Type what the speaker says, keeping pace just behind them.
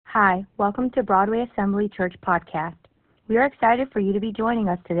Hi, welcome to Broadway Assembly Church Podcast. We are excited for you to be joining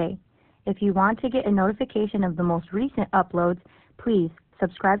us today. If you want to get a notification of the most recent uploads, please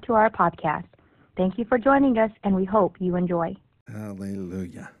subscribe to our podcast. Thank you for joining us, and we hope you enjoy.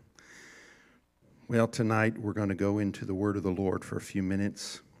 Hallelujah. Well, tonight we're going to go into the Word of the Lord for a few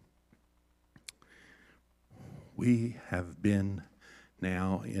minutes. We have been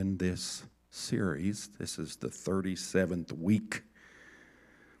now in this series. This is the 37th week.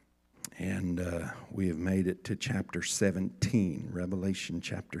 And we have made it to chapter 17, Revelation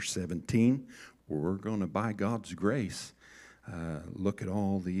chapter 17. We're going to, by God's grace, look at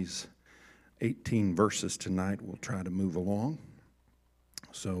all these 18 verses tonight. We'll try to move along.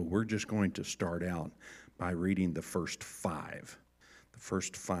 So we're just going to start out by reading the first five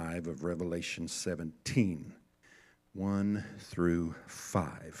of Revelation 17, 1 through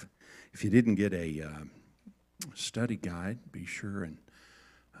 5. If you didn't get a study guide, be sure and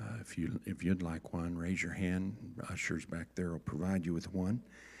if you'd like one, raise your hand. Ushers back there will provide you with one.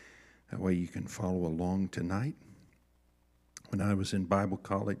 That way you can follow along tonight. When I was in Bible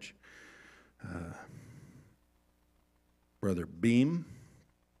college, Brother Beam,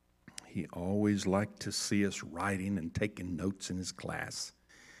 he always liked to see us writing and taking notes in his class.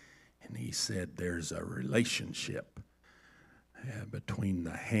 And he said there's a relationship between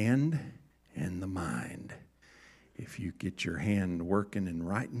the hand and the mind. If you get your hand working and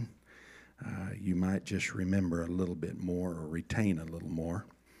writing, you might just remember a little bit more or retain a little more.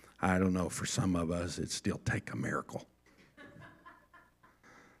 I don't know, for some of us, it'd still take a miracle.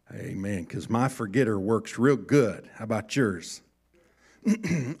 Amen, because my forgetter works real good. How about yours?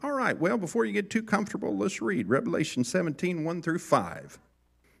 All right, well, before you get too comfortable, let's read Revelation 17, 1 through 5.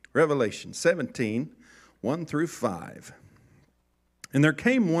 Revelation 17, 1 through 5. And there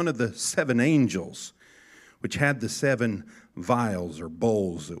came one of the seven angels, which had the seven vials or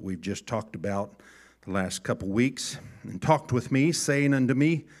bowls that we've just talked about the last couple weeks, and talked with me, saying unto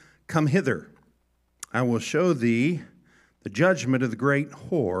me, Come hither, I will show thee the judgment of the great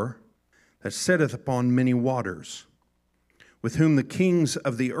whore that sitteth upon many waters, with whom the kings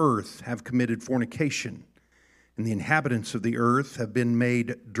of the earth have committed fornication, and the inhabitants of the earth have been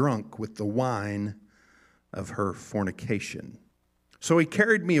made drunk with the wine of her fornication. So he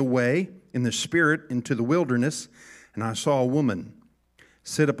carried me away in the spirit into the wilderness, and I saw a woman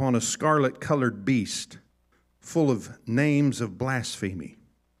sit upon a scarlet-colored beast, full of names of blasphemy,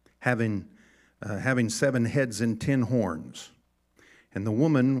 having 7 heads and 10 horns. And the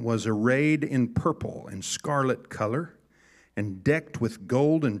woman was arrayed in purple and scarlet color, and decked with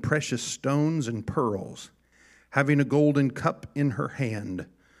gold and precious stones and pearls, having a golden cup in her hand,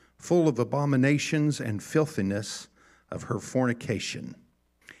 full of abominations and filthiness of her fornication.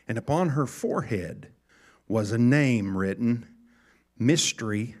 And upon her forehead was a name written,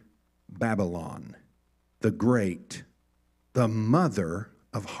 Mystery Babylon, the Great, the mother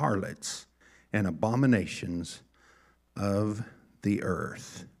of harlots and abominations of the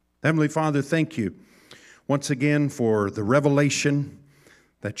earth. Heavenly Father, thank you once again for the revelation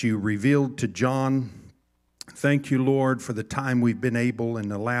that you revealed to John. Thank you, Lord, for the time we've been able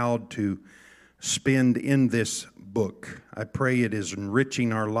and allowed to spend in this book. I pray it is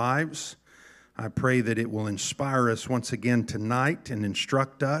enriching our lives. I pray that it will inspire us once again tonight and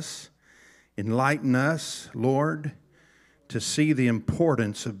instruct us, enlighten us, Lord, to see the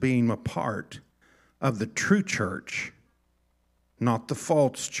importance of being a part of the true church, not the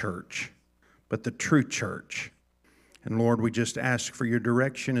false church, but the true church. And Lord, we just ask for your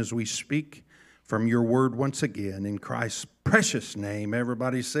direction as we speak from your word once again. In Christ's precious name,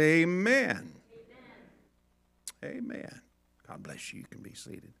 everybody say amen. Amen. God bless you. You can be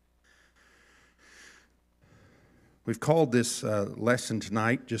seated. We've called this lesson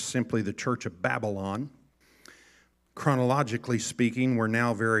tonight just simply the Church of Babylon. Chronologically speaking, we're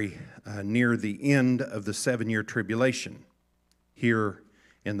now very near the end of the 7-year tribulation here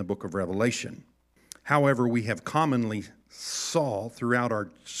in the book of Revelation. However, we have commonly saw throughout our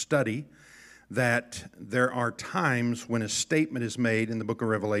study that there are times when a statement is made in the book of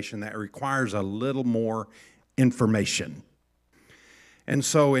Revelation that requires a little more information. And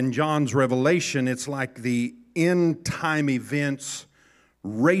so in John's revelation, it's like the end time events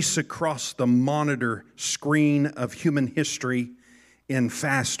race across the monitor screen of human history in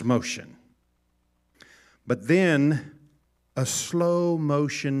fast motion. But then a slow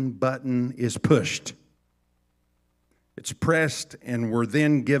motion button is pushed. It's pressed, and we're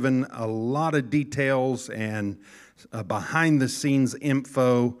then given a lot of details and behind the scenes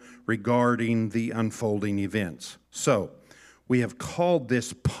info regarding the unfolding events. So we have called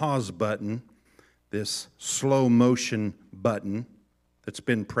this pause button, this slow motion button, the that's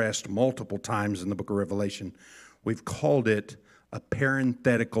been pressed multiple times in the book of Revelation. We've called it a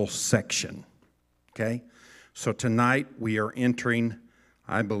parenthetical section, okay? So tonight we are entering,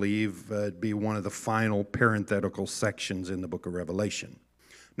 I believe, it'd be one of the final parenthetical sections in the book of Revelation.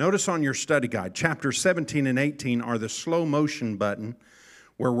 Notice on your study guide, chapters 17 and 18 are the slow motion button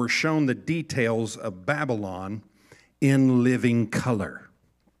where we're shown the details of Babylon in living color.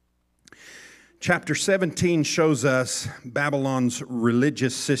 Chapter 17 shows us Babylon's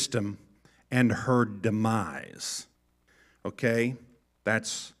religious system and her demise. Okay?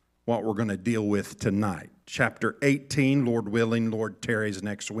 That's what we're going to deal with tonight. Chapter 18, Lord willing, Lord tarries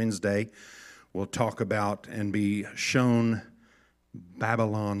next Wednesday, we'll talk about and be shown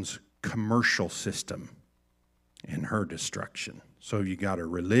Babylon's commercial system and her destruction. So you got a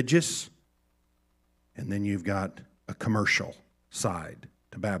religious, and then you've got a commercial side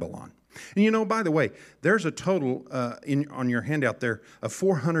to Babylon. And you know, by the way, there's a total on your handout there of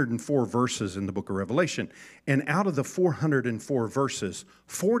 404 verses in the book of Revelation. And out of the 404 verses,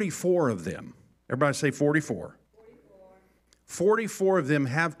 44 of them, everybody say 44. 44 of them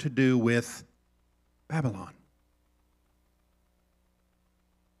have to do with Babylon.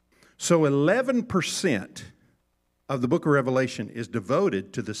 So 11% of the book of Revelation is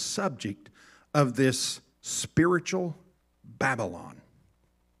devoted to the subject of this spiritual Babylon.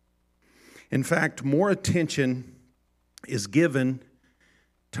 In fact, more attention is given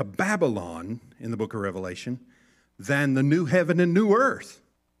to Babylon in the book of Revelation than the new heaven and new earth.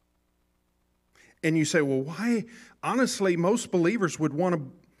 And you say, well, why? Honestly, most believers would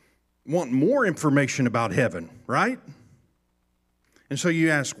want more information about heaven, right? And so you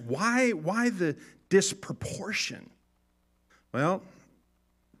ask, why the disproportion? Well,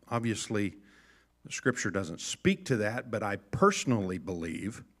 obviously, the Scripture doesn't speak to that, but I personally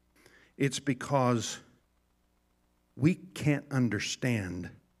believe it's because we can't understand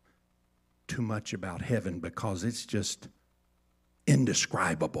too much about heaven because it's just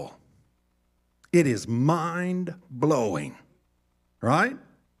indescribable. It is mind-blowing, right?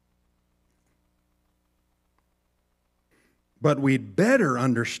 But we'd better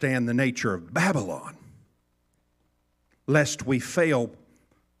understand the nature of Babylon, lest we fail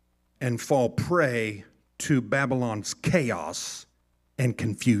and fall prey to Babylon's chaos and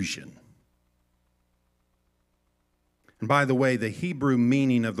confusion. And by the way, the Hebrew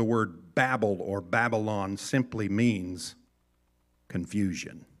meaning of the word Babel or Babylon simply means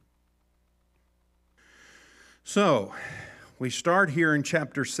confusion. So, we start here in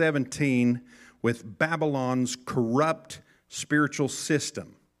chapter 17 with Babylon's corrupt spiritual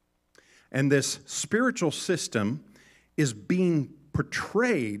system. And this spiritual system is being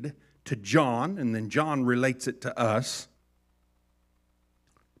portrayed to John, and then John relates it to us,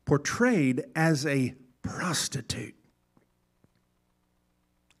 portrayed as a prostitute.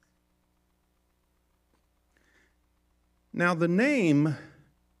 Now, the name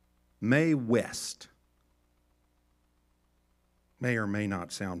Mae West may or may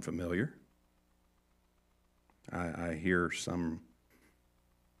not sound familiar. I hear some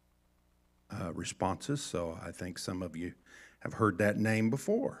responses, so I think some of you have heard that name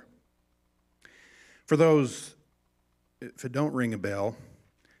before. For those, if it don't ring a bell,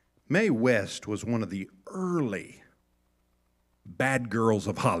 Mae West was one of the early bad girls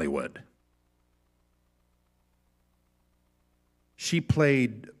of Hollywood. She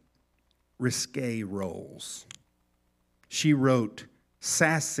played risque roles. She wrote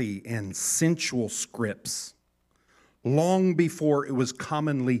sassy and sensual scripts long before it was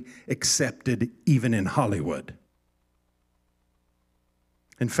commonly accepted even in Hollywood.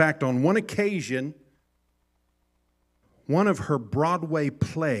 In fact, on one occasion, one of her Broadway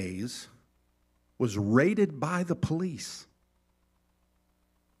plays was raided by the police.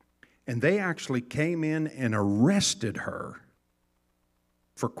 And they actually came in and arrested her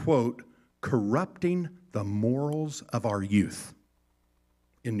for, quote, corrupting the morals of our youth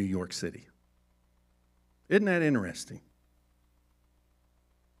in New York City. Isn't that interesting?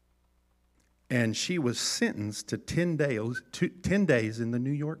 And she was sentenced to 10 days in the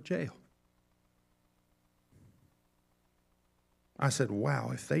New York jail. I said,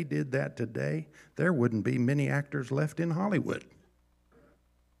 wow, if they did that today, there wouldn't be many actors left in Hollywood.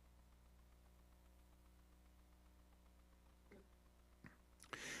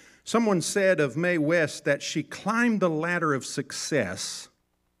 Someone said of Mae West that she climbed the ladder of success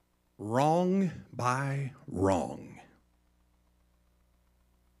wrong by wrong.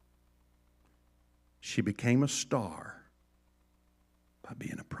 She became a star by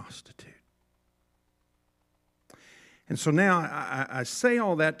being a prostitute. And so now I say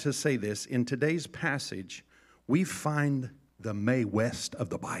all that to say this. In today's passage, we find the Mae West of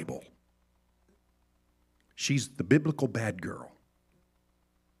the Bible. She's the biblical bad girl,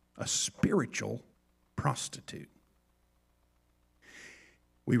 a spiritual prostitute.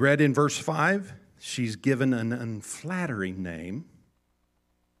 We read in verse 5, she's given an unflattering name,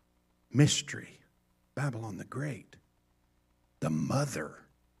 Mystery, Babylon the Great, the mother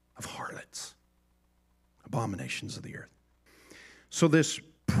of harlots, abominations of the earth. So this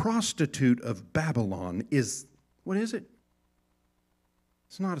prostitute of Babylon is, what is it?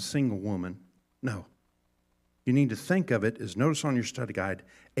 It's not a single woman. No. You need to think of it as, notice on your study guide,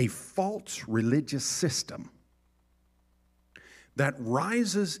 a false religious system that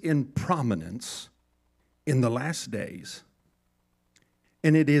rises in prominence in the last days,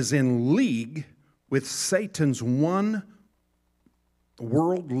 and it is in league with Satan's one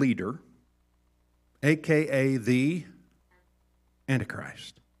world leader, a.k.a. the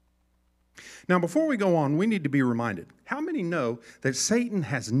Antichrist. Now, before we go on, we need to be reminded, how many know that Satan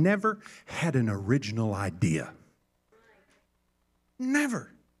has never had an original idea?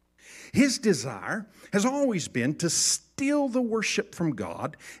 Never. His desire has always been to steal the worship from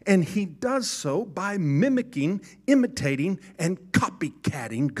God, and he does so by mimicking, imitating, and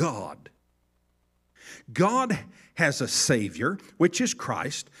copycatting God. God has a Savior, which is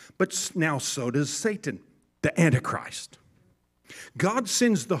Christ, but now so does Satan, the Antichrist. God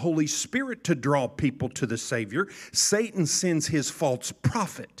sends the Holy Spirit to draw people to the Savior. Satan sends his false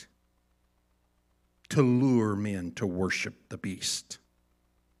prophet to lure men to worship the beast.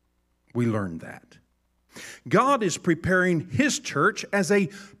 We learned that. God is preparing his church as a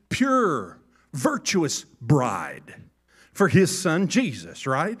pure, virtuous bride for his son Jesus,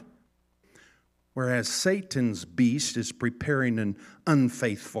 right? Whereas Satan's beast is preparing an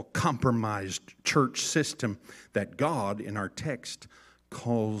unfaithful, compromised church system that God, in our text,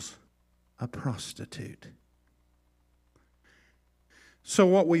 calls a prostitute. So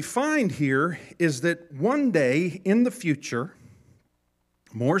what we find here is that one day in the future,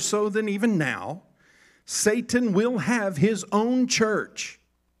 more so than even now, Satan will have his own church.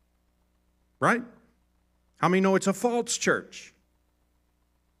 Right? How many know it's a false church?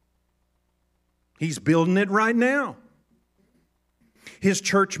 He's building it right now. His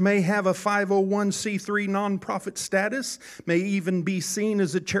church may have a 501c3 nonprofit status, may even be seen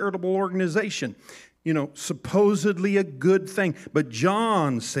as a charitable organization. You know, supposedly a good thing. But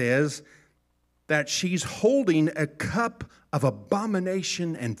John says that she's holding a cup of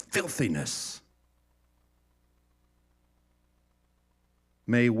abomination and filthiness.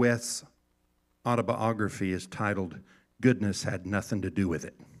 Mae West's autobiography is titled, Goodness Had Nothing to Do with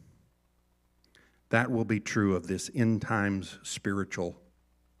It. That will be true of this end times spiritual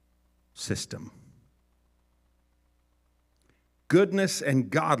system. Goodness and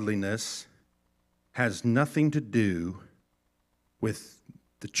godliness has nothing to do with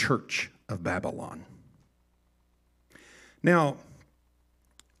the church of Babylon. Now,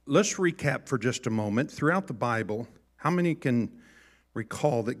 let's recap for just a moment. Throughout the Bible, how many can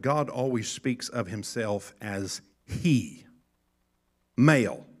recall that God always speaks of himself as he,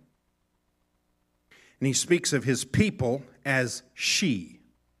 male? And he speaks of his people as she,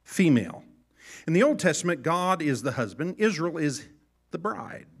 female. In the Old Testament, God is the husband, Israel is the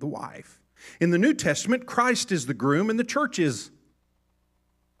bride, the wife. In the New Testament, Christ is the groom and the church is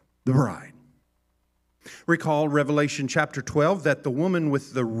the bride. Recall Revelation chapter 12, that the woman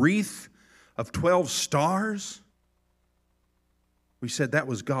with the wreath of 12 stars, we said that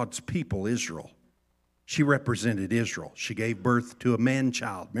was God's people, Israel. She represented Israel. She gave birth to a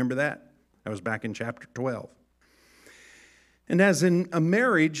man-child. Remember that? That was back in chapter 12. And as in a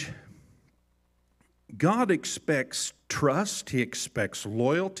marriage, God expects trust, he expects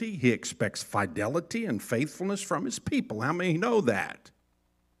loyalty, he expects fidelity and faithfulness from his people. How many know that?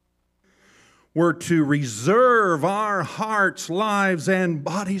 We're to reserve our hearts, lives, and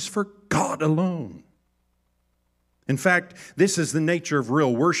bodies for God alone. In fact, this is the nature of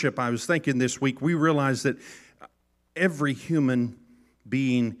real worship. I was thinking this week, we realize that every human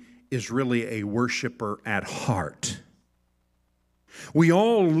being is really a worshiper at heart. We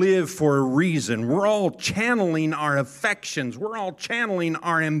all live for a reason. We're all channeling our affections. We're all channeling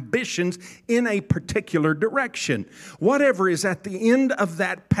our ambitions in a particular direction. Whatever is at the end of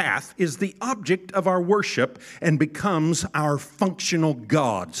that path is the object of our worship and becomes our functional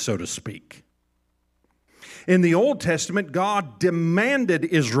God, so to speak. In the Old Testament, God demanded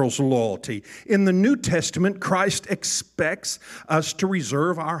Israel's loyalty. In the New Testament, Christ expects us to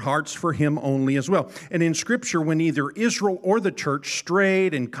reserve our hearts for him only as well. And in Scripture, when either Israel or the church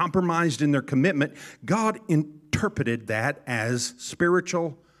strayed and compromised in their commitment, God interpreted that as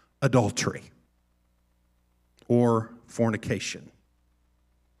spiritual adultery or fornication.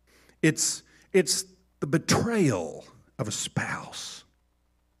 It's the betrayal of a spouse.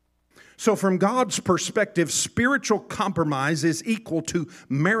 So from God's perspective, spiritual compromise is equal to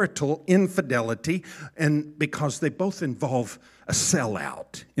marital infidelity, and because they both involve a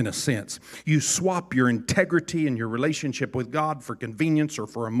sellout, in a sense. You swap your integrity and your relationship with God for convenience or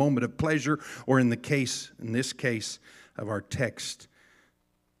for a moment of pleasure, or in this case of our text,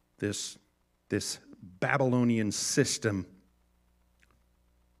 this Babylonian system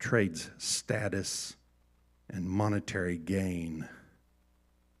trades status and monetary gain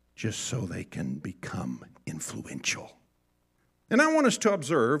just so they can become influential. And I want us to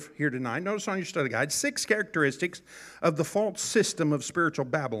observe here tonight, notice on your study guide, 6 characteristics of the false system of spiritual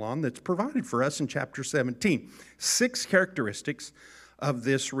Babylon that's provided for us in chapter 17. 6 characteristics of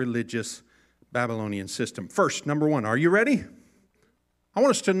this religious Babylonian system. First, number 1, are you ready? I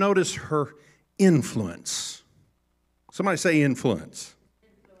want us to notice her influence. Somebody say influence.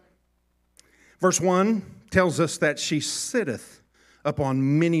 Verse 1 tells us that she sitteth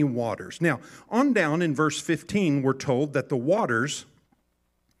upon many waters. Now, on down in verse 15, we're told that the waters,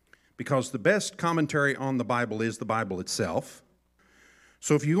 because the best commentary on the Bible is the Bible itself.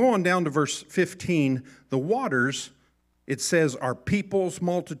 So if you go on down to verse 15, the waters, it says, are peoples,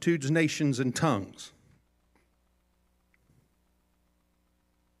 multitudes, nations, and tongues.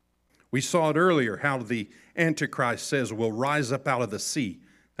 We saw it earlier, how the Antichrist says will rise up out of the sea.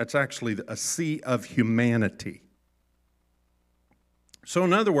 That's actually a sea of humanity. So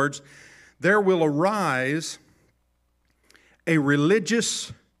in other words, there will arise a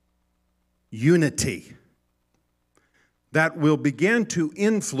religious unity that will begin to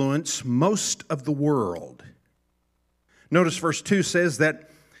influence most of the world. Notice verse 2 says that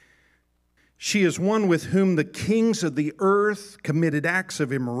she is one with whom the kings of the earth committed acts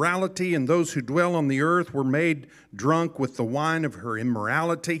of immorality, and those who dwell on the earth were made drunk with the wine of her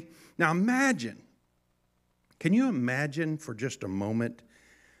immorality. Now imagine, can you imagine for just a moment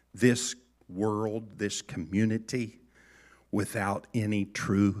this world, this community, without any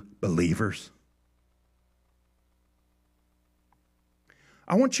true believers?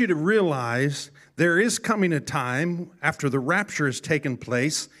 I want you to realize there is coming a time after the rapture has taken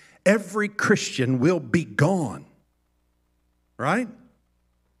place, every Christian will be gone. Right?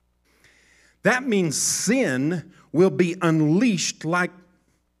 That means sin will be unleashed like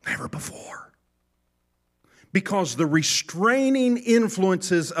never before. Because the restraining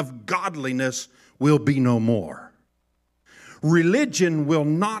influences of godliness will be no more. Religion will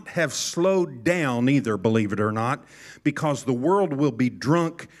not have slowed down either, believe it or not, because the world will be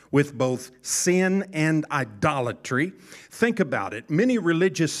drunk with both sin and idolatry. Think about it. Many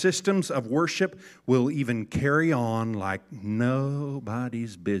religious systems of worship will even carry on like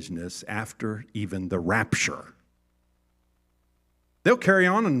nobody's business after even the rapture. They'll carry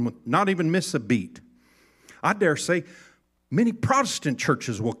on and not even miss a beat. I dare say many Protestant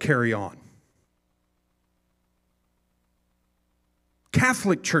churches will carry on.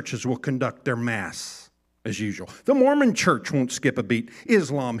 Catholic churches will conduct their Mass as usual. The Mormon church won't skip a beat.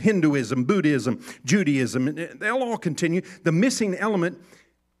 Islam, Hinduism, Buddhism, Judaism, they'll all continue. The missing element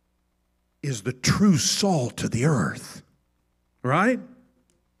is the true salt to the earth. Right?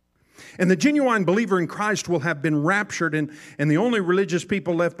 And the genuine believer in Christ will have been raptured, and the only religious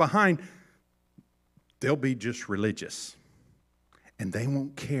people left behind, they'll be just religious. And they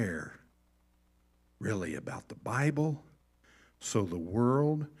won't care really about the Bible. So the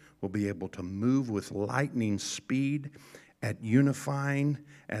world will be able to move with lightning speed at unifying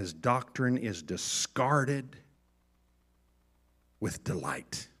as doctrine is discarded with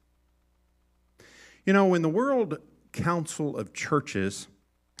delight. You know, when the World Council of Churches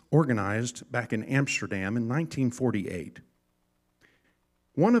organized back in Amsterdam in 1948,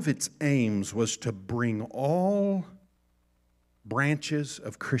 one of its aims was to bring all branches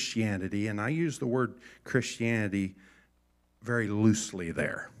of Christianity, and I use the word Christianity very loosely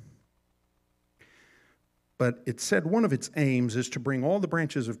there. But it said one of its aims is to bring all the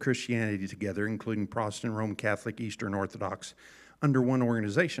branches of Christianity together, including Protestant, Roman Catholic, Eastern Orthodox, under one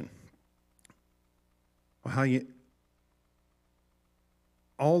organization. Well,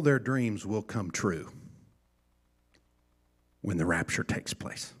 all their dreams will come true when the rapture takes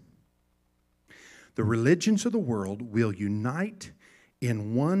place. The religions of the world will unite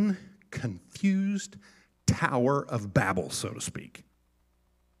in one confused Tower of Babel, so to speak.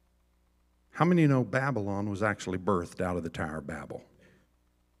 How many know Babylon was actually birthed out of the Tower of Babel?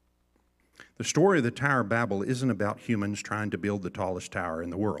 The story of the Tower of Babel isn't about humans trying to build the tallest tower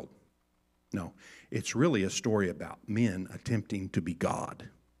in the world. No, it's really a story about men attempting to be God.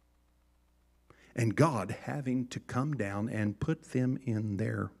 and God having to come down and put them in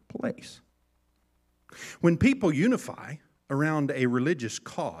their place. When people unify around a religious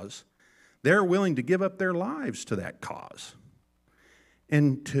cause, they're willing to give up their lives to that cause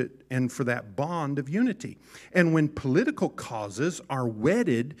and for that bond of unity. And when political causes are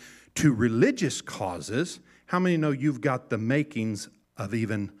wedded to religious causes, how many know you've got the makings of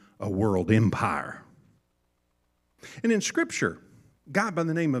even a world empire? And in Scripture, a guy by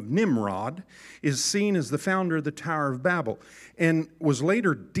the name of Nimrod is seen as the founder of the Tower of Babel and was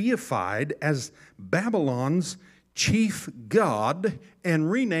later deified as Babylon's chief god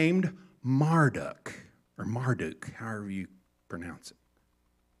and renamed Marduk, or Marduk, however you pronounce it.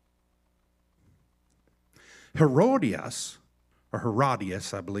 Herodias, or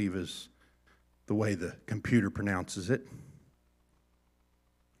Herodias, I believe is the way the computer pronounces it.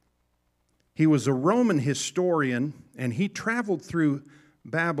 He was a Roman historian, and he traveled through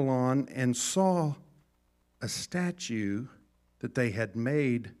Babylon and saw a statue that they had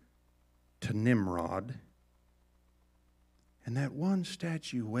made to Nimrod. And that one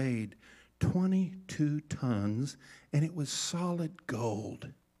statue weighed 22 tons, and it was solid gold.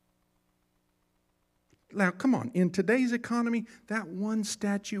 Now, come on, in today's economy, that one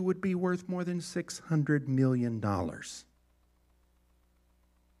statue would be worth more than $600 million.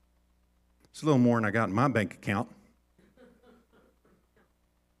 It's a little more than I got in my bank account.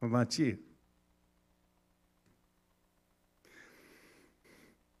 What about you?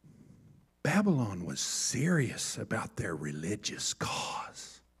 Babylon was serious about their religious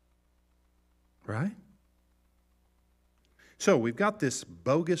cause, right? So we've got this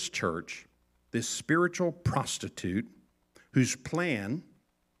bogus church, this spiritual prostitute whose plan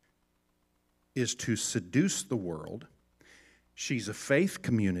is to seduce the world. She's a faith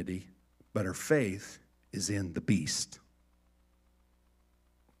community, but her faith is in the beast.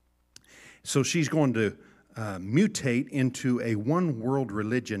 So she's going to mutate into a one-world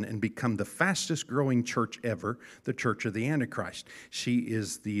religion and become the fastest-growing church ever, the Church of the Antichrist. She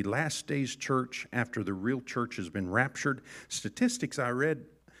is the last days church after the real church has been raptured. Statistics I read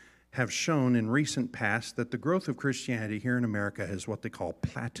have shown in recent past that the growth of Christianity here in America has what they call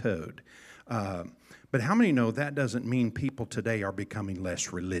plateaued. But how many know that doesn't mean people today are becoming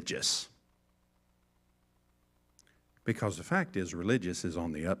less religious? Because the fact is, religious is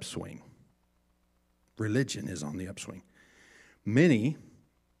on the upswing. Religion is on the upswing. Many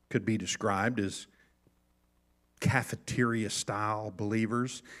could be described as cafeteria-style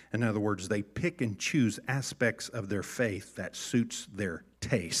believers. In other words, they pick and choose aspects of their faith that suits their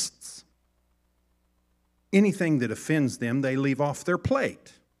tastes. Anything that offends them, they leave off their plate.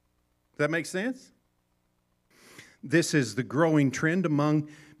 Does that make sense? This is the growing trend among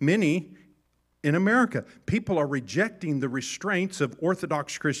many in America. People are rejecting the restraints of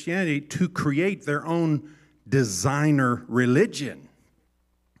Orthodox Christianity to create their own designer religion.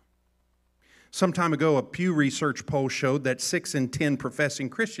 Some time ago, a Pew Research poll showed that 6 in 10 professing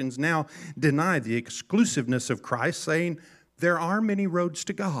Christians now deny the exclusiveness of Christ, saying, there are many roads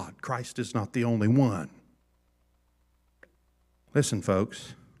to God. Christ is not the only one. Listen,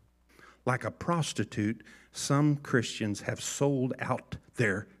 folks, like a prostitute, some Christians have sold out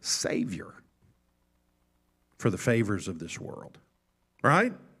their Savior for the favors of this world,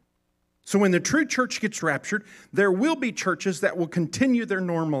 right? So when the true church gets raptured, there will be churches that will continue their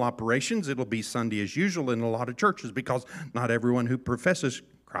normal operations. It'll be Sunday as usual in a lot of churches because not everyone who professes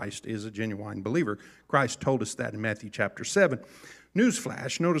Christ is a genuine believer. Christ told us that in Matthew chapter 7.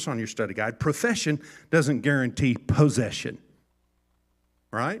 Newsflash, notice on your study guide, profession doesn't guarantee possession,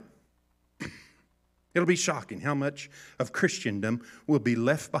 right? It'll be shocking how much of Christendom will be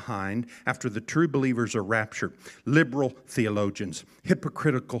left behind after the true believers are raptured. Liberal theologians,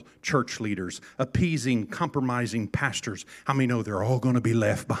 hypocritical church leaders, appeasing, compromising pastors. How many know they're all going to be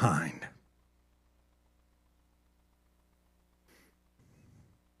left behind?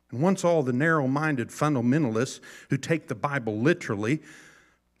 And once all the narrow-minded fundamentalists who take the Bible literally,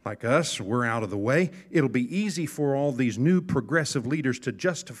 like us, we're out of the way, it'll be easy for all these new progressive leaders to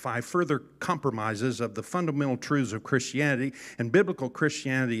justify further compromises of the fundamental truths of Christianity, and biblical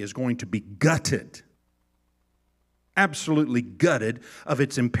Christianity is going to be gutted, absolutely gutted of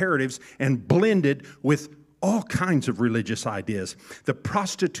its imperatives and blended with all kinds of religious ideas. The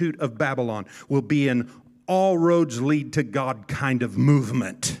prostitute of Babylon will be an all roads lead to God kind of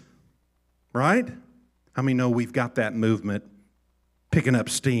movement, right? How many know we've got that movement picking up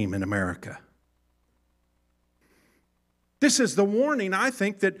steam in America? This is the warning, I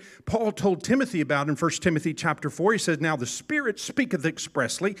think, that Paul told Timothy about in 1 Timothy chapter 4. He says, "Now the Spirit speaketh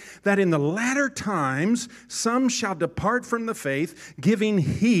expressly, that in the latter times some shall depart from the faith, giving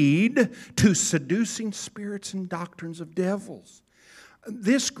heed to seducing spirits and doctrines of devils."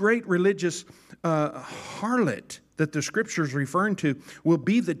 This great religious harlot that the Scripture is referring to will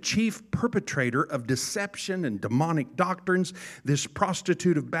be the chief perpetrator of deception and demonic doctrines. This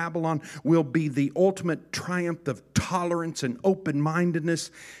prostitute of Babylon will be the ultimate triumph of tolerance and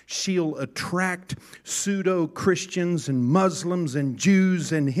open-mindedness. She'll attract pseudo-Christians and Muslims and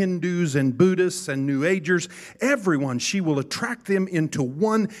Jews and Hindus and Buddhists and New Agers. Everyone, she will attract them into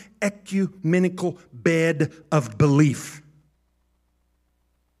one ecumenical bed of belief.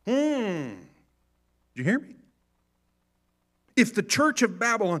 Did you hear me? If the Church of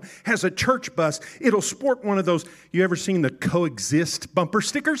Babylon has a church bus, it'll sport one of those. You ever seen the Coexist bumper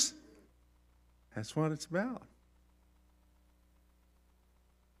stickers? That's what it's about.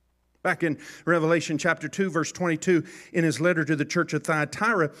 Back in Revelation chapter 2, verse 22, in his letter to the church of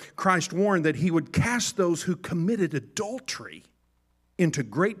Thyatira, Christ warned that he would cast those who committed adultery into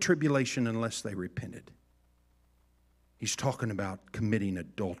great tribulation unless they repented. He's talking about committing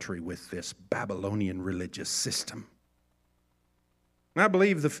adultery with this Babylonian religious system. And I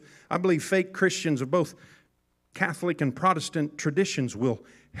believe fake Christians of both Catholic and Protestant traditions will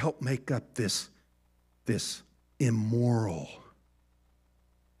help make up this immoral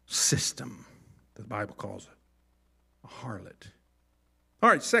system that the Bible calls it a harlot. All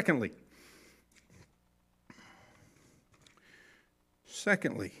right, secondly,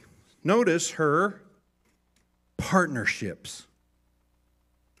 notice her partnerships.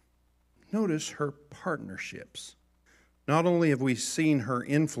 Notice her partnerships. Not only have we seen her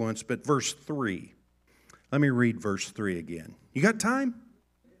influence, but verse 3. Let me read verse 3 again. You got time?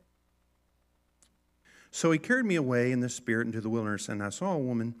 "So he carried me away in the spirit into the wilderness, and I saw a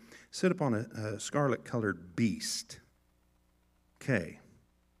woman sit upon a scarlet-colored beast." Okay,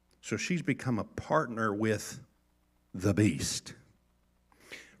 so she's become a partner with the beast.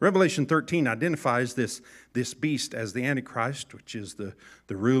 Revelation 13 identifies this beast as the Antichrist, which is the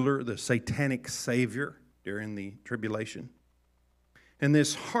ruler, the satanic savior during the tribulation. And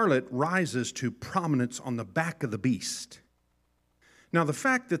this harlot rises to prominence on the back of the beast. Now, the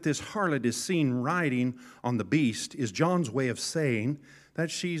fact that this harlot is seen riding on the beast is John's way of saying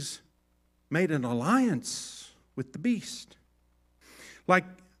that she's made an alliance with the beast. Like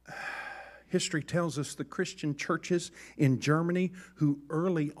history tells us, the Christian churches in Germany who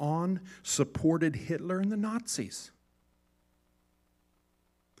early on supported Hitler and the Nazis.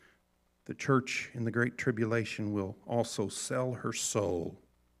 The church in the Great Tribulation will also sell her soul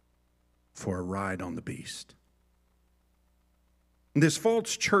for a ride on the beast. This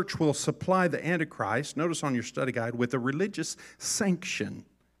false church will supply the Antichrist, notice on your study guide, with a religious sanction.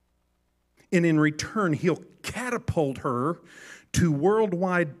 And in return, he'll catapult her to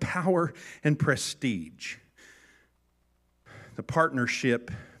worldwide power and prestige. The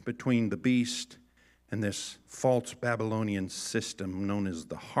partnership between the beast and this false Babylonian system known as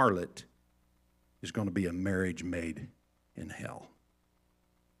the harlot is going to be a marriage made in hell.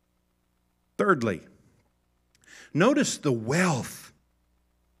 Thirdly, notice the wealth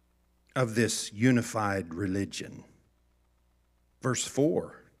of this unified religion. Verse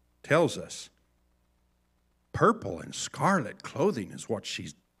 4 tells us purple and scarlet clothing is what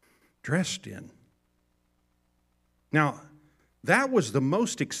she's dressed in. Now, that was the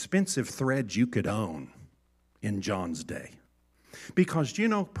most expensive thread you could own in John's day. Because, you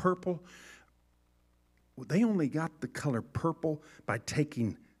know, purple, they only got the color purple by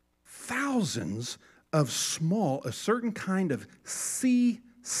taking thousands of a certain kind of sea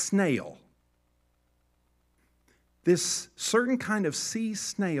snail. This certain kind of sea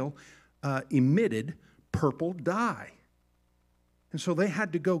snail emitted purple dye. And so they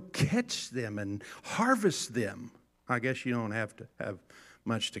had to go catch them and harvest them. I guess you don't have to have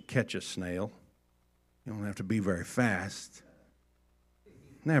much to catch a snail. You don't have to be very fast.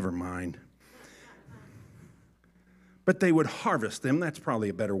 Never mind. But they would harvest them, that's probably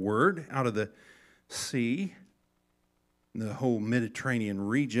a better word, out of the sea, the whole Mediterranean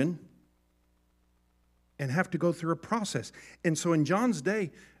region, and have to go through a process. And so in John's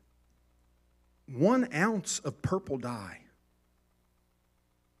day, 1 ounce of purple dye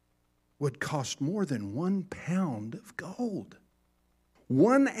would cost more than 1 pound of gold.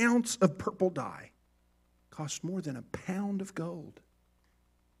 1 ounce of purple dye cost more than 1 pound of gold.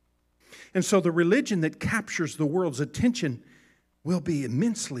 And so the religion that captures the world's attention will be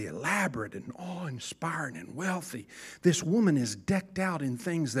immensely elaborate and awe-inspiring and wealthy. This woman is decked out in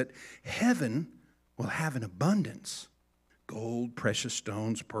things that heaven will have in abundance gold, precious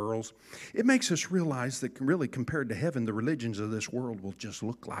stones, pearls. It makes us realize that really compared to heaven, the religions of this world will just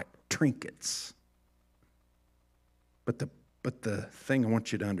look like trinkets. But the thing I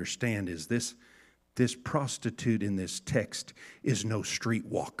want you to understand is this prostitute in this text is no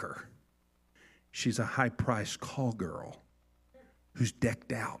streetwalker. She's a high-priced call girl who's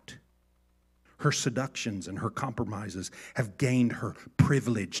decked out. Her seductions and her compromises have gained her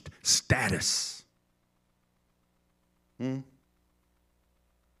privileged status.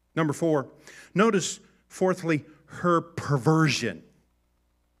 Number 4, notice, fourthly, her perversion.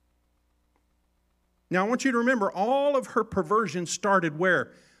 Now, I want you to remember, all of her perversion started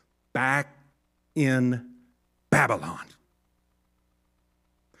where? Back in Babylon.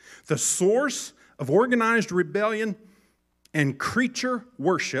 The source of organized rebellion and creature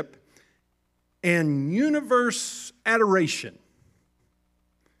worship and universe adoration,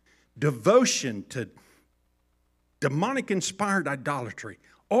 devotion to demonic-inspired idolatry,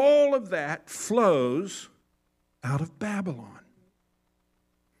 all of that flows out of Babylon.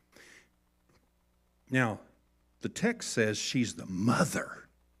 Now, the text says she's the mother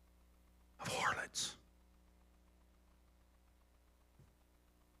of harlots.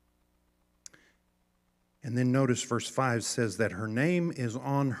 And then notice verse 5 says that her name is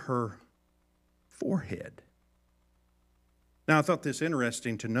on her forehead. Now, I thought this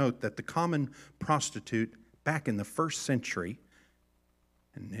interesting to note that the common prostitute back in the first century,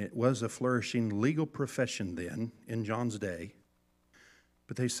 and it was a flourishing legal profession then in John's day,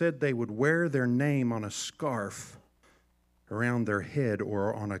 but they said they would wear their name on a scarf around their head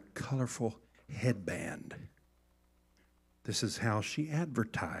or on a colorful headband. This is how she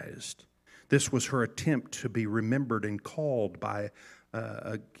advertised. This was her attempt to be remembered and called by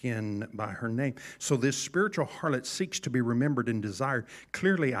her name. So this spiritual harlot seeks to be remembered and desired,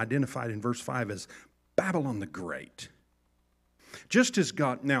 clearly identified in verse 5 as Babylon the Great. Just as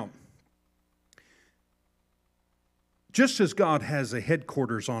God has a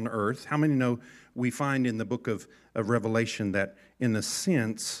headquarters on earth, how many know we find in the book of Revelation that in a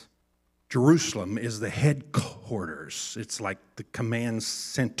sense, Jerusalem is the headquarters. It's like the command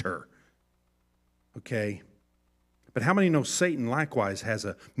center. Okay? But how many know Satan likewise has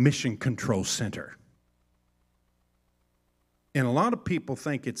a mission control center? And a lot of people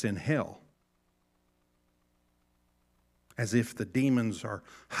think it's in hell, as if the demons are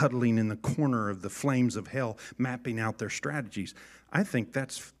huddling in the corner of the flames of hell, mapping out their strategies. I think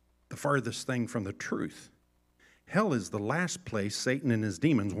that's the farthest thing from the truth. Hell is the last place Satan and his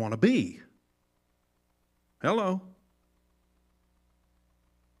demons want to be. Hello.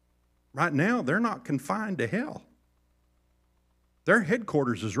 Right now, they're not confined to hell. Their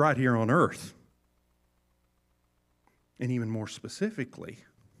headquarters is right here on earth. And even more specifically,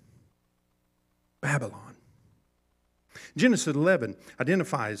 Babylon. Genesis 11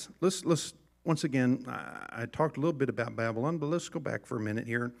 identifies, let's once again, I talked a little bit about Babylon, but let's go back for a minute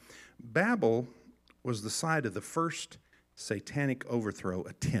here. Babel was the site of the first satanic overthrow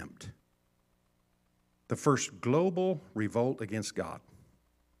attempt, the first global revolt against God.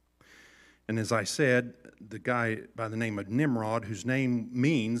 And as I said, the guy by the name of Nimrod, whose name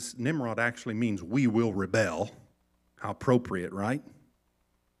means, Nimrod actually means we will rebel. How appropriate, right?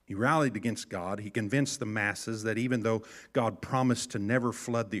 He rallied against God. He convinced the masses that even though God promised to never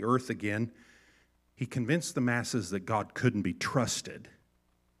flood the earth again, he convinced the masses that God couldn't be trusted.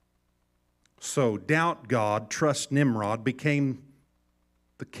 So doubt God, trust Nimrod became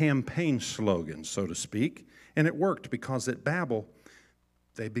the campaign slogan, so to speak. And it worked because at Babel,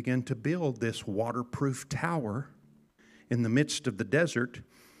 they began to build this waterproof tower in the midst of the desert,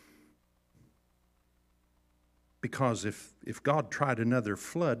 because if God tried another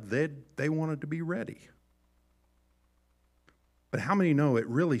flood, they wanted to be ready. But how many know it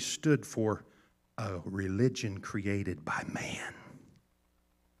really stood for a religion created by man?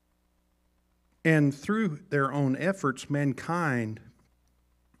 And through their own efforts, mankind,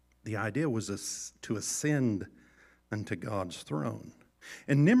 the idea was to ascend unto God's throne.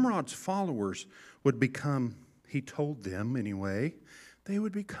 And Nimrod's followers would become, he told them anyway, they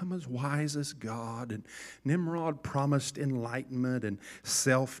would become as wise as God. And Nimrod promised enlightenment and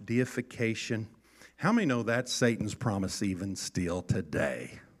self-deification. How many know that's Satan's promise even still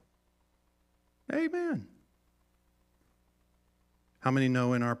today? Amen. How many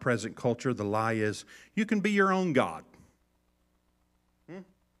know in our present culture the lie is, you can be your own God?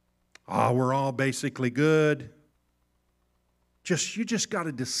 We're all basically good. You just got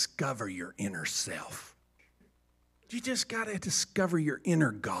to discover your inner self. You just got to discover your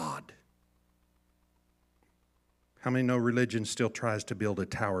inner God. How many know religion still tries to build a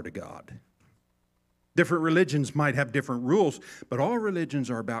tower to God? Different religions might have different rules, but all religions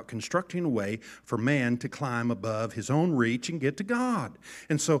are about constructing a way for man to climb above his own reach and get to God.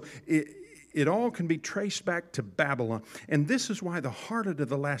 And so it all can be traced back to Babylon. And this is why the harlot of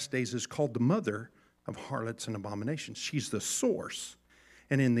the last days is called the mother of harlots and abominations. She's the source.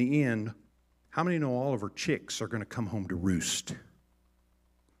 And in the end, how many know all of her chicks are going to come home to roost?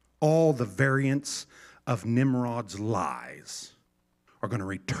 All the variants of Nimrod's lies are going to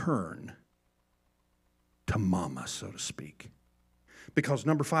return to mama, so to speak. Because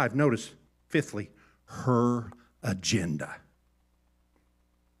number 5, notice, fifthly, her agenda.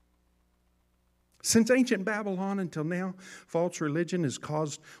 Since ancient Babylon until now, false religion has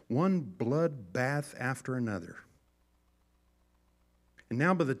caused one bloodbath after another. And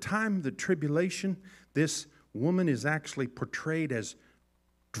now by the time of the tribulation, this woman is actually portrayed as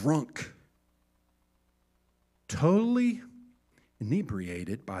drunk, totally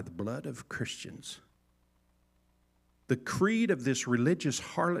inebriated by the blood of Christians. The creed of this religious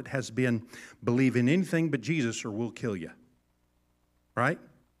harlot has been, believe in anything but Jesus or we'll kill you. Right?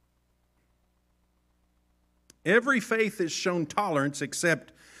 Every faith has shown tolerance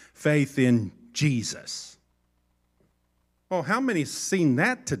except faith in Jesus. Oh, how many have seen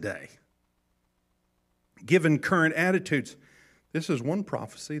that today? Given current attitudes, this is one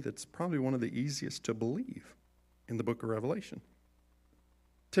prophecy that's probably one of the easiest to believe in the book of Revelation.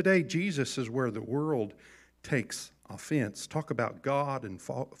 Today, Jesus is where the world takes offense. Talk about God and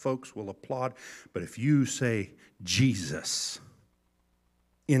folks will applaud. But if you say Jesus,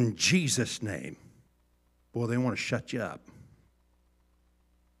 in Jesus' name, boy, they want to shut you up.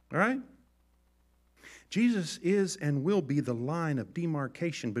 All right? Jesus is and will be the line of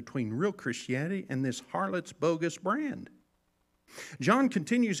demarcation between real Christianity and this harlot's bogus brand. John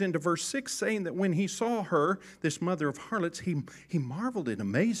continues into verse 6 saying that when he saw her, this mother of harlots, he marveled in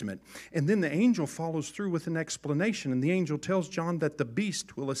amazement. And then the angel follows through with an explanation. And the angel tells John that the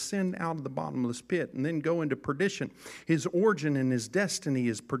beast will ascend out of the bottomless pit and then go into perdition. His origin and his destiny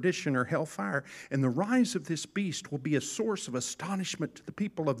is perdition or hellfire. And the rise of this beast will be a source of astonishment to the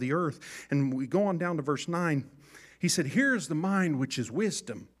people of the earth. And we go on down to verse 9. He said, "Here is the mind which is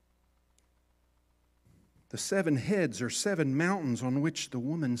wisdom. The 7 heads are 7 mountains on which the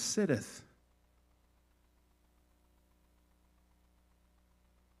woman sitteth."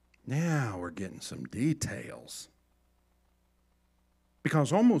 Now we're getting some details.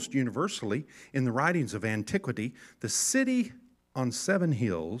 Because almost universally in the writings of antiquity, the city on 7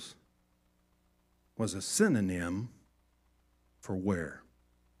 hills was a synonym for where?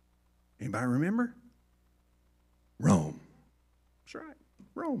 Anybody remember? Rome. That's right,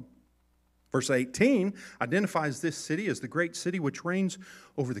 Rome. Verse 18 identifies this city as the great city which reigns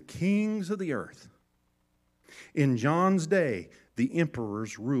over the kings of the earth. In John's day, the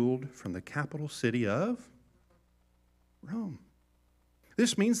emperors ruled from the capital city of Rome.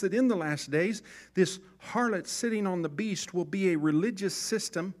 This means that in the last days, this harlot sitting on the beast will be a religious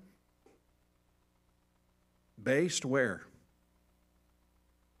system based where?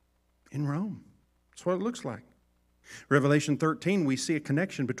 In Rome. That's what it looks like. Revelation 13, we see a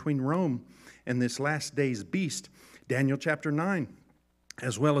connection between Rome and this last day's beast. Daniel chapter 9,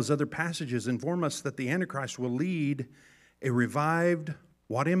 as well as other passages, inform us that the Antichrist will lead a revived,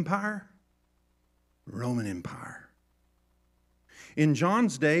 what empire? Roman Empire. In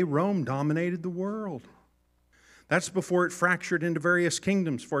John's day, Rome dominated the world. That's before it fractured into various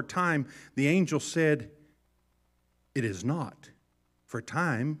kingdoms. For a time, the angel said, "It is not." For a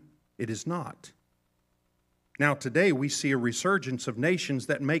time, it is not. Now today we see a resurgence of nations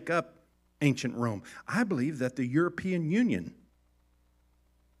that make up ancient Rome. I believe that the European Union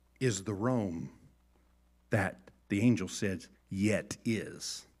is the Rome that the angel said yet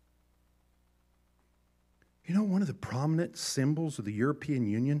is. You know, one of the prominent symbols of the European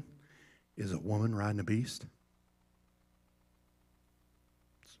Union is a woman riding a beast.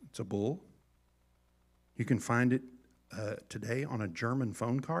 It's a bull. You can find it today on a German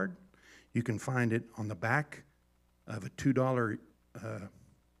phone card. You can find it on the back of a $2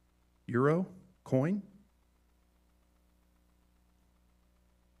 euro coin.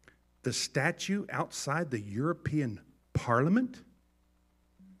 The statue outside the European Parliament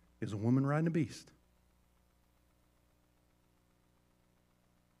is a woman riding a beast.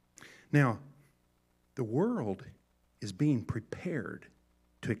 Now, the world is being prepared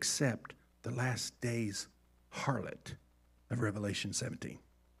to accept the last days harlot of Revelation 17.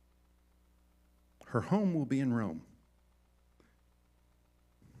 Her home will be in Rome.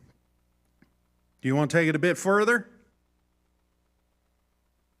 Do you want to take it a bit further?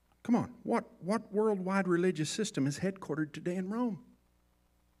 Come on, what worldwide religious system is headquartered today in Rome?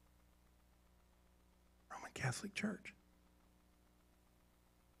 Catholic Church.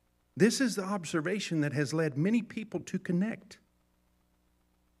 This is the observation that has led many people to connect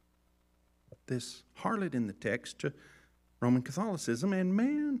this harlot in the text to Roman Catholicism, and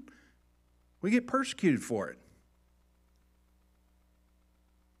man, we get persecuted for it.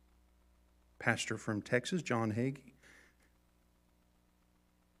 Pastor from Texas, John Hagee,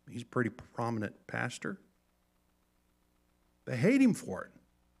 he's a pretty prominent pastor. They hate him for it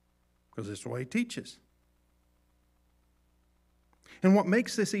because it's the way he teaches. And what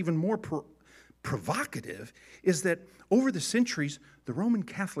makes this even more provocative is that over the centuries, the Roman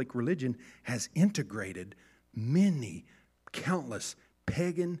Catholic religion has integrated many, countless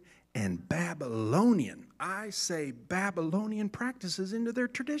pagan and Babylonian, I say Babylonian practices into their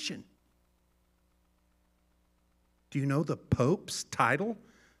tradition. Do you know the Pope's title,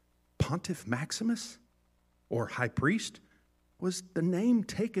 Pontiff Maximus, or High Priest, was the name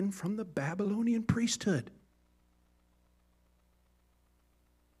taken from the Babylonian priesthood?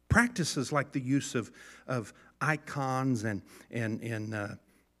 Practices like the use of icons and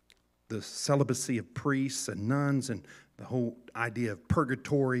the celibacy of priests and nuns and the whole idea of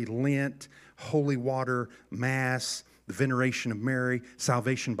purgatory, Lent, holy water, Mass, the veneration of Mary,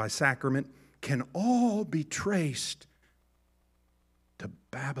 salvation by sacrament, can all be traced to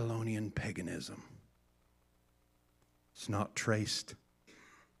Babylonian paganism. It's not traced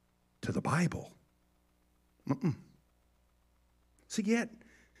to the Bible. So yet,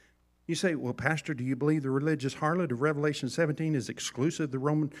 you say, well, Pastor, do you believe the religious harlot of Revelation 17 is exclusively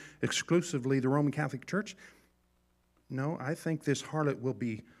the Roman Catholic Church? No, I think this harlot will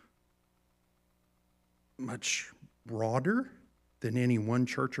be much broader than any one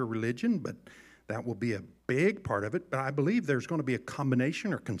church or religion, but that will be a big part of it. But I believe there's going to be a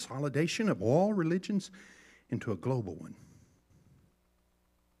combination or consolidation of all religions into a global one.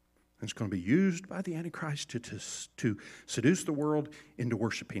 And it's going to be used by the Antichrist to seduce the world into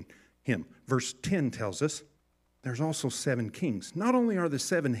worshiping him. Verse 10 tells us there's also 7 kings. Not only are the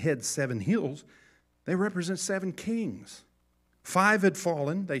 7 heads 7 hills, they represent 7 kings. 5 had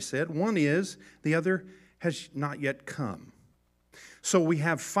fallen, they said. 1 is, the other has not yet come. So we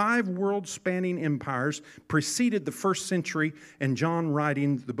have 5 world-spanning empires preceded the 1st century and John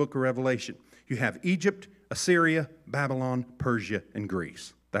writing the book of Revelation. You have Egypt, Assyria, Babylon, Persia, and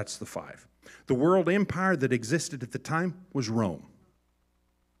Greece. That's the 5. The world empire that existed at the time was Rome.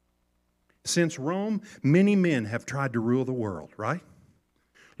 Since Rome, many men have tried to rule the world, right?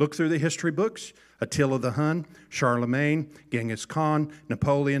 Look through the history books. Attila the Hun, Charlemagne, Genghis Khan,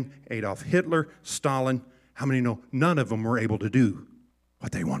 Napoleon, Adolf Hitler, Stalin. How many know none of them were able to do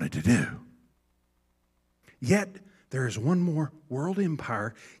what they wanted to do? Yet, there is one more world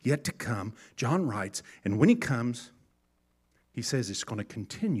empire yet to come, John writes, and when he comes, he says it's going to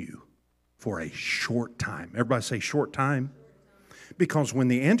continue for a short time. Everybody say short time. Because when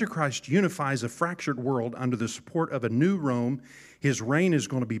the Antichrist unifies a fractured world under the support of a new Rome, his reign is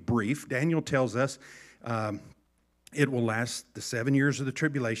going to be brief. Daniel tells us it will last the 7 years of the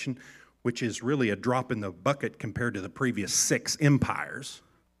tribulation, which is really a drop in the bucket compared to the previous 6 empires.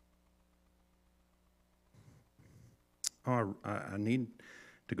 Oh, I need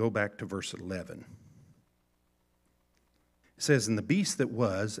to go back to verse 11. It says, "And the beast that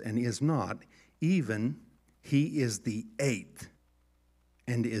was and is not, even he is the 8th,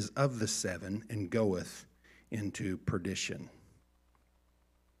 and is of the 7, and goeth into perdition."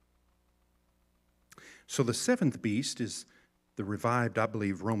 So the 7th beast is the revived, I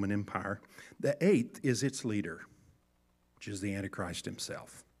believe, Roman Empire. The 8th is its leader, which is the Antichrist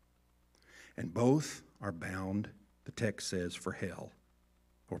himself. And both are bound, the text says, for hell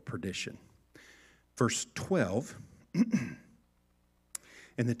or perdition. Verse 12,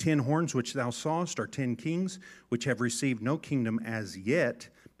 "And the 10 horns which thou sawest are 10 kings, which have received no kingdom as yet,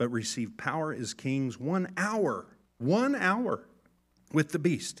 but receive power as kings 1 hour with the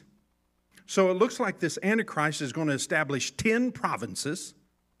beast." So it looks like this Antichrist is going to establish 10 provinces.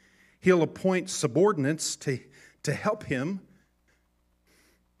 He'll appoint subordinates to help him.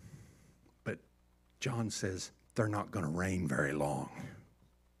 But John says they're not going to reign very long.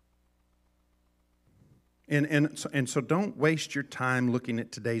 And so don't waste your time looking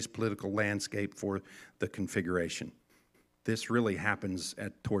at today's political landscape for the configuration. This really happens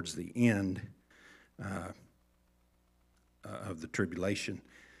towards the end of the tribulation,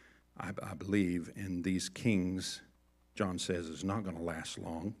 I believe. And these kings, John says, is not going to last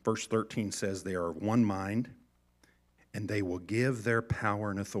long. Verse 13 says they are of one mind, and they will give their power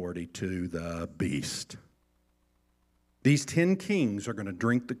and authority to the beast. These 10 kings are going to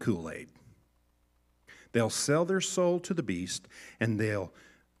drink the Kool-Aid. They'll sell their soul to the beast, and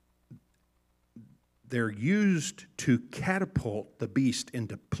they're used to catapult the beast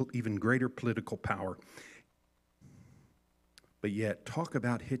into even greater political power. But yet, talk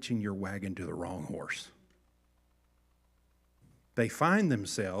about hitching your wagon to the wrong horse. They find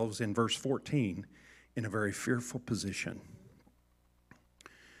themselves in verse 14 in a very fearful position.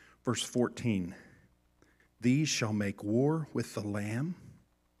 Verse 14, these shall make war with the Lamb,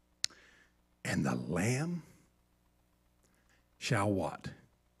 and the Lamb shall what?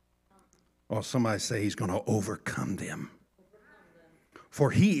 Well, somebody say he's going to overcome them.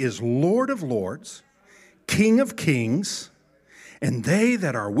 For he is Lord of lords, King of kings, and they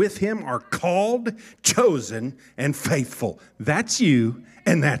that are with him are called, chosen, and faithful. That's you,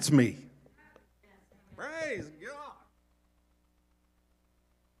 and that's me. Praise God.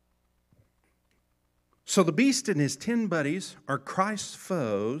 So the beast and his 10 buddies are Christ's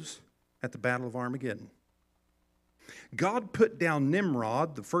foes at the Battle of Armageddon. God put down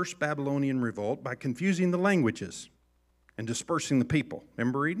Nimrod, the first Babylonian revolt, by confusing the languages and dispersing the people.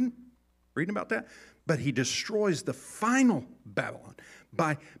 Remember reading about that? But he destroys the final Babylon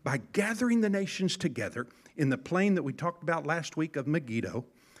by gathering the nations together in the plain that we talked about last week of Megiddo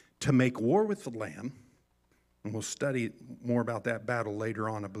to make war with the Lamb. And we'll study more about that battle later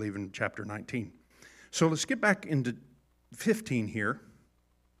on, I believe, in chapter 19. So let's get back into 15 here.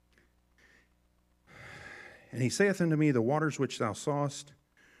 And he saith unto me, the waters which thou sawest,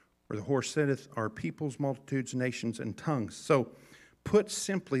 where the horse sitteth, are peoples, multitudes, nations, and tongues. So put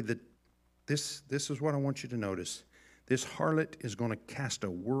simply, this is what I want you to notice. This harlot is going to cast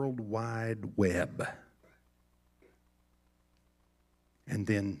a worldwide web. And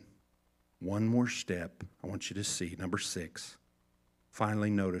then one more step I want you to see, number 6. Finally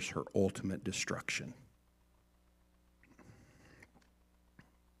notice her ultimate destruction.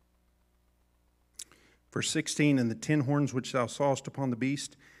 Verse 16, and the 10 horns which thou sawest upon the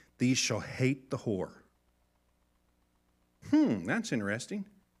beast, these shall hate the whore. That's interesting.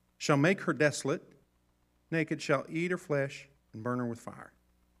 Shall make her desolate, naked, shall eat her flesh, and burn her with fire.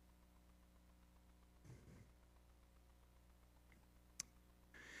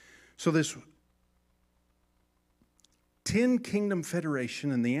 So this 10-kingdom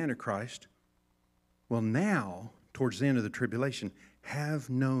federation and the Antichrist will now, towards the end of the tribulation, have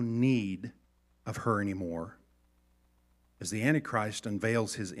no need of her anymore. As the Antichrist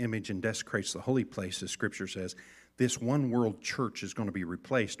unveils his image and desecrates the holy place, as Scripture says, this one world church is going to be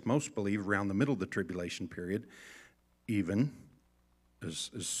replaced, most believe, around the middle of the tribulation period, even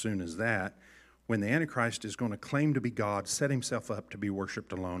as soon as that, when the Antichrist is going to claim to be God, set himself up to be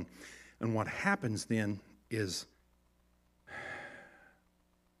worshiped alone. And what happens then is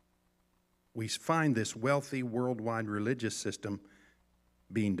we find this wealthy worldwide religious system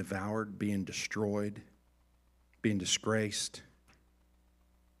being devoured, being destroyed, being disgraced,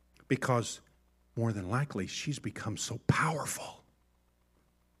 because more than likely she's become so powerful.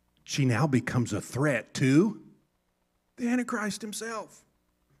 She now becomes a threat to the Antichrist himself.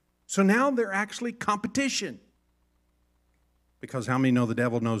 So now they're actually competition. Because how many know the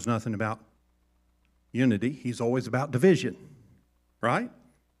devil knows nothing about unity? He's always about division, right?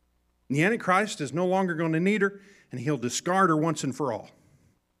 And the Antichrist is no longer going to need her, and he'll discard her once and for all.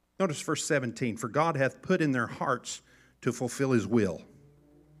 Notice verse 17, for God hath put in their hearts to fulfill his will.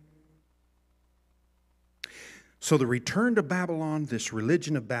 So the return to Babylon, this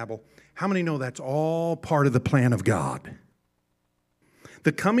religion of Babel, how many know that's all part of the plan of God?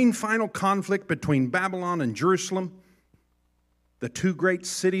 The coming final conflict between Babylon and Jerusalem, the two great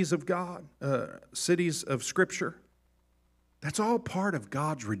cities of God, cities of Scripture, that's all part of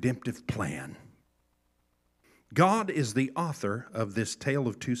God's redemptive plan. God is the author of this tale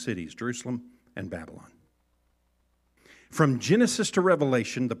of two cities, Jerusalem and Babylon. From Genesis to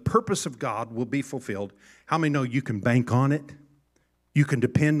Revelation, the purpose of God will be fulfilled. How many know you can bank on it? You can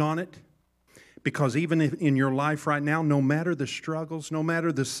depend on it? Because even in your life right now, no matter the struggles, no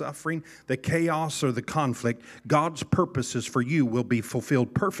matter the suffering, the chaos, or the conflict, God's purposes for you will be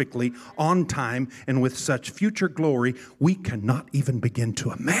fulfilled perfectly, on time, and with such future glory we cannot even begin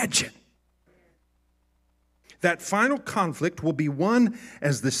to imagine. That final conflict will be won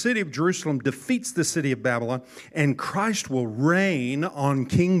as the city of Jerusalem defeats the city of Babylon, and Christ will reign on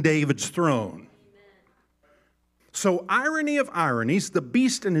King David's throne. So, irony of ironies, the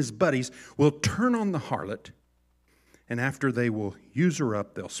beast and his buddies will turn on the harlot, and after they will use her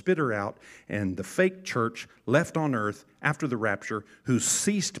up, they'll spit her out, and the fake church left on earth after the rapture, who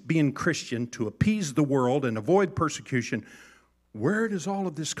ceased being Christian to appease the world and avoid persecution, where does all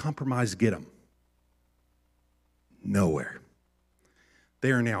of this compromise get them? Nowhere.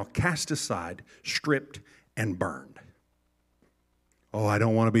 They are now cast aside, stripped, and burned. Oh, I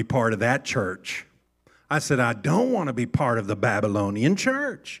don't want to be part of that church. I said, I don't want to be part of the Babylonian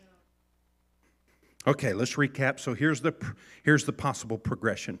church. Okay, let's recap. So here's the possible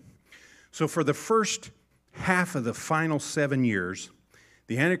progression. So for the first half of the final 7 years,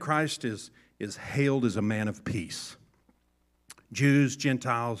 the Antichrist is hailed as a man of peace. Jews,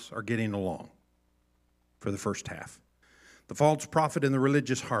 Gentiles are getting along for the first half. The false prophet and the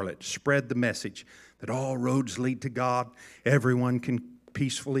religious harlot spread the message that all roads lead to God, everyone can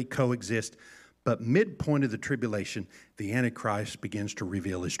peacefully coexist. But midpoint of the tribulation, the Antichrist begins to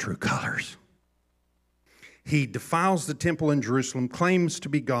reveal his true colors. He defiles the temple in Jerusalem, claims to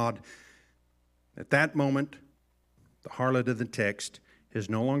be God. At that moment, the harlot of the text is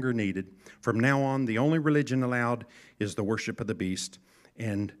no longer needed. From now on, the only religion allowed is the worship of the beast.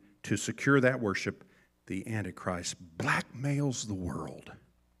 And to secure that worship, the Antichrist blackmails the world.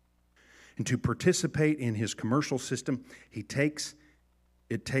 And to participate in his commercial system, it takes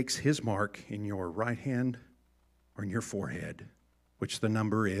his mark in your right hand or in your forehead, which the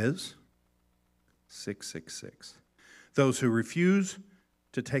number is 666. Those who refuse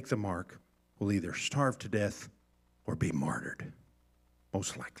to take the mark will either starve to death or be martyred,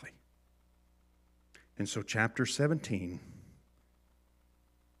 most likely. And so chapter 17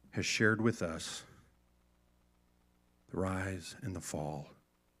 has shared with us the rise and the fall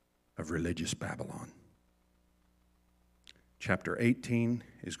of religious Babylon. Chapter 18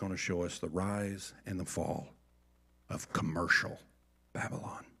 is going to show us the rise and the fall of commercial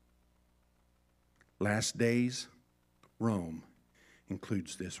Babylon. Last days, Rome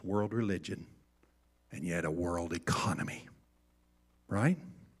includes this world religion and yet a world economy, right?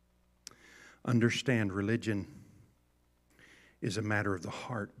 Understand, religion is a matter of the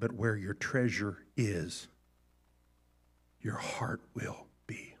heart, but where your treasure is, your heart will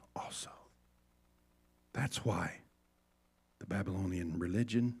be also. That's why the Babylonian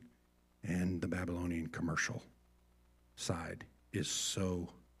religion and the Babylonian commercial side is so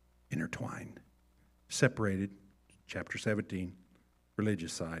intertwined. Separated, chapter 17,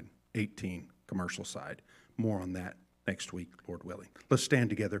 religious side, 18, commercial side. More on that next week, Lord willing. Let's stand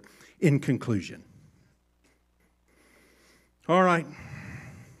together in conclusion. All right,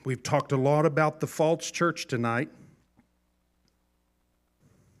 we've talked a lot about the false church tonight.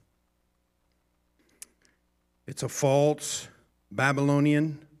 It's a false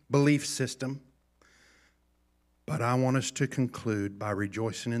Babylonian belief system. But I want us to conclude by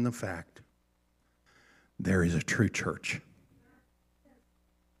rejoicing in the fact there is a true church.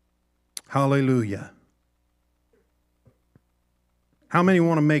 Hallelujah. How many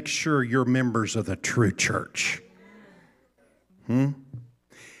want to make sure you're members of the true church?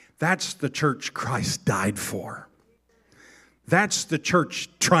 That's the church Christ died for. That's the church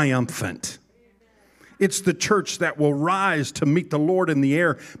triumphant. It's the church that will rise to meet the Lord in the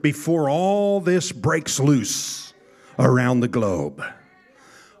air before all this breaks loose around the globe.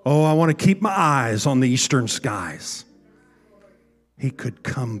 Oh, I want to keep my eyes on the eastern skies. He could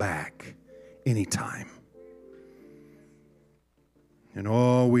come back anytime. And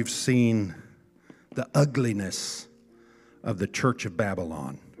oh, we've seen the ugliness of the church of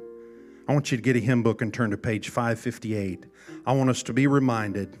Babylon. I want you to get a hymn book and turn to page 558. I want us to be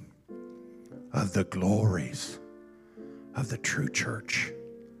reminded of the glories of the true church.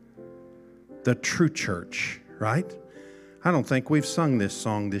 The true church, right? I don't think we've sung this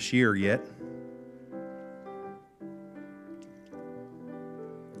song this year yet.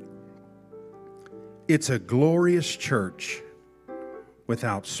 It's a glorious church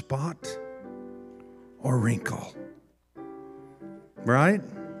without spot or wrinkle. Right?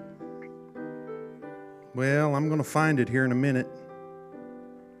 Well, I'm going to find it here in a minute.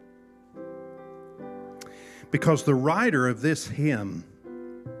 Because the writer of this hymn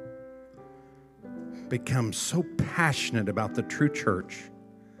becomes so passionate about the true church.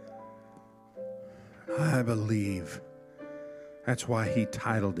 I believe that's why he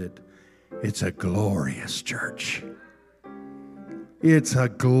titled it, It's a Glorious Church. It's a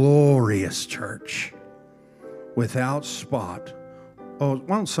glorious church without spot. Oh,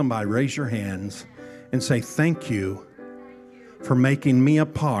 why don't somebody raise your hands and say, thank you for making me a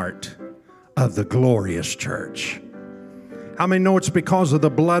part of the glorious church. How many know it's because of the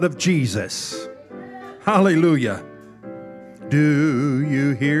blood of Jesus? Hallelujah. Do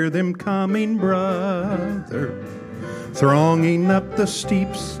you hear them coming, brother, thronging up the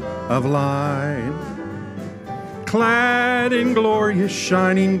steeps of light, clad in glorious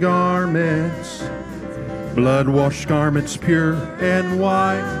shining garments, blood-washed garments pure and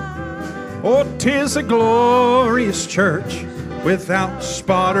white? Oh, 'tis a glorious church without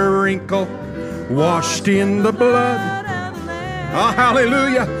spot or wrinkle, washed in the blood. Oh,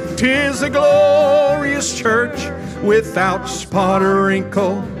 hallelujah. 'Tis a glorious church without spot or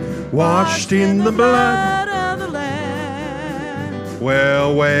wrinkle, washed in the blood of the Lamb.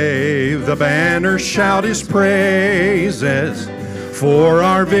 Well, wave the banner, shout his praises, for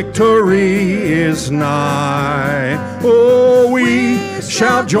our victory is nigh. Oh, we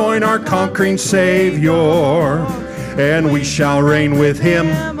shall join our conquering Savior, and we shall reign with him.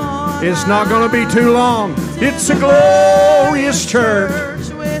 It's not going to be too long. It's a glorious church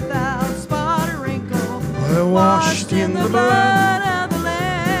without spot or wrinkle, washed in the blood of the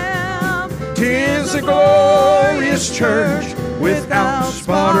Lamb. 'Tis a glorious church without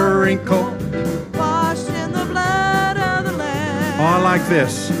spot or wrinkle. Washed in the blood of the Lamb. Oh, I like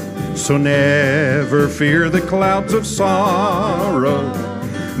this. So never fear the clouds of sorrow,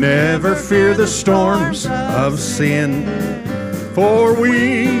 never fear the storms of sin, for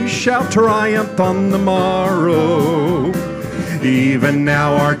we shall triumph on the morrow. Even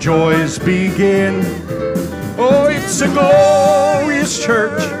now our joys begin. Oh, it's a glorious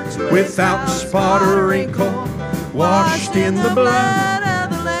church without spot or wrinkle, washed in the blood of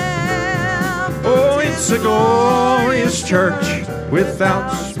the Lamb. Oh, it's a glorious church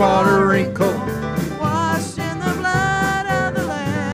without spot or wrinkle,